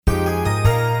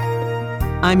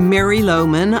I'm Mary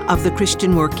Lohman of the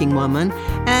Christian Working Woman,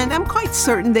 and I'm quite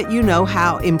certain that you know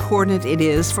how important it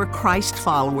is for Christ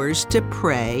followers to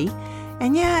pray.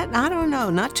 And yet, I don't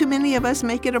know, not too many of us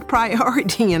make it a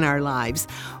priority in our lives.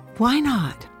 Why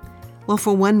not? Well,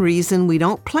 for one reason, we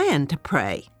don't plan to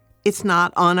pray. It's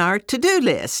not on our to-do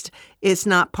list. It's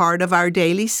not part of our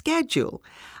daily schedule.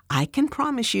 I can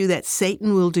promise you that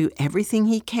Satan will do everything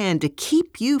he can to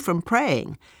keep you from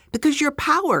praying because your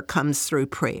power comes through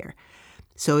prayer.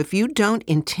 So if you don't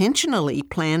intentionally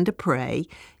plan to pray,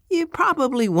 you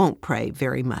probably won't pray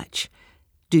very much.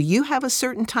 Do you have a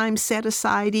certain time set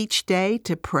aside each day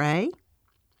to pray?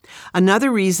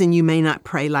 Another reason you may not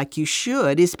pray like you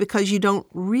should is because you don't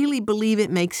really believe it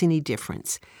makes any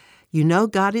difference. You know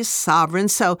God is sovereign,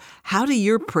 so how do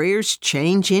your prayers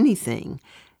change anything?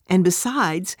 And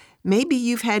besides, maybe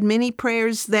you've had many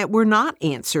prayers that were not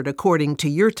answered according to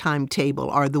your timetable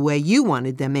or the way you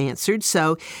wanted them answered,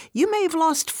 so you may have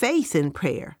lost faith in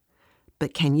prayer.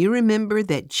 But can you remember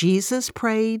that Jesus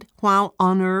prayed while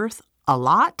on earth a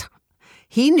lot?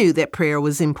 He knew that prayer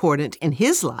was important in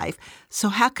his life, so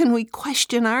how can we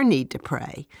question our need to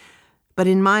pray? But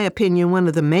in my opinion, one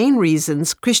of the main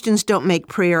reasons Christians don't make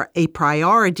prayer a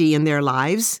priority in their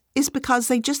lives is because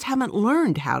they just haven't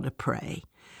learned how to pray.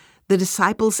 The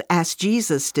disciples asked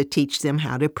Jesus to teach them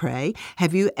how to pray.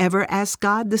 Have you ever asked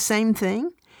God the same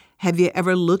thing? Have you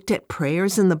ever looked at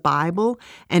prayers in the Bible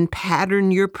and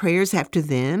patterned your prayers after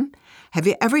them? Have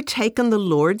you ever taken the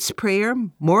Lord's Prayer,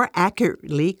 more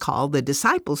accurately called the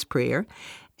Disciples' Prayer,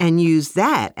 and used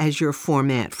that as your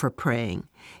format for praying?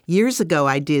 Years ago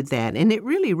I did that, and it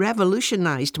really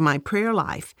revolutionized my prayer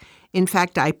life. In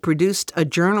fact, I produced a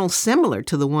journal similar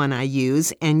to the one I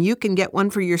use, and you can get one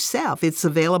for yourself. It's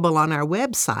available on our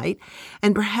website,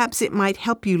 and perhaps it might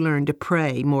help you learn to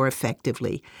pray more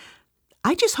effectively.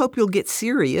 I just hope you'll get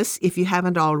serious, if you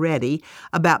haven't already,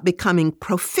 about becoming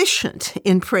proficient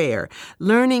in prayer,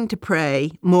 learning to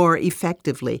pray more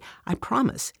effectively. I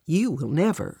promise you will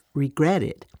never regret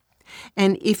it.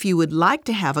 And if you would like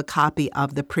to have a copy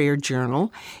of the prayer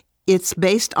journal, it's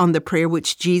based on the prayer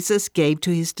which Jesus gave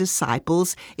to his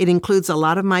disciples. It includes a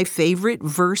lot of my favorite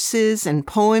verses and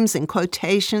poems and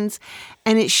quotations,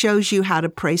 and it shows you how to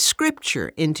pray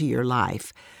Scripture into your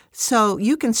life. So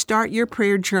you can start your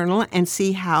prayer journal and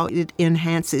see how it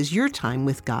enhances your time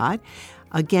with God.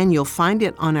 Again, you'll find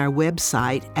it on our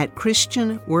website at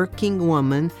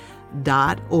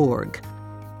christianworkingwoman.org.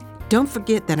 Don't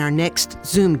forget that our next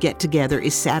Zoom get-together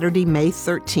is Saturday, May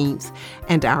 13th,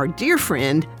 and our dear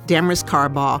friend, Damaris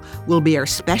Carbaugh, will be our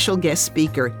special guest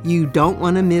speaker. You don't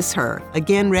want to miss her.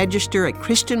 Again, register at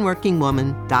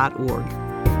christianworkingwoman.org.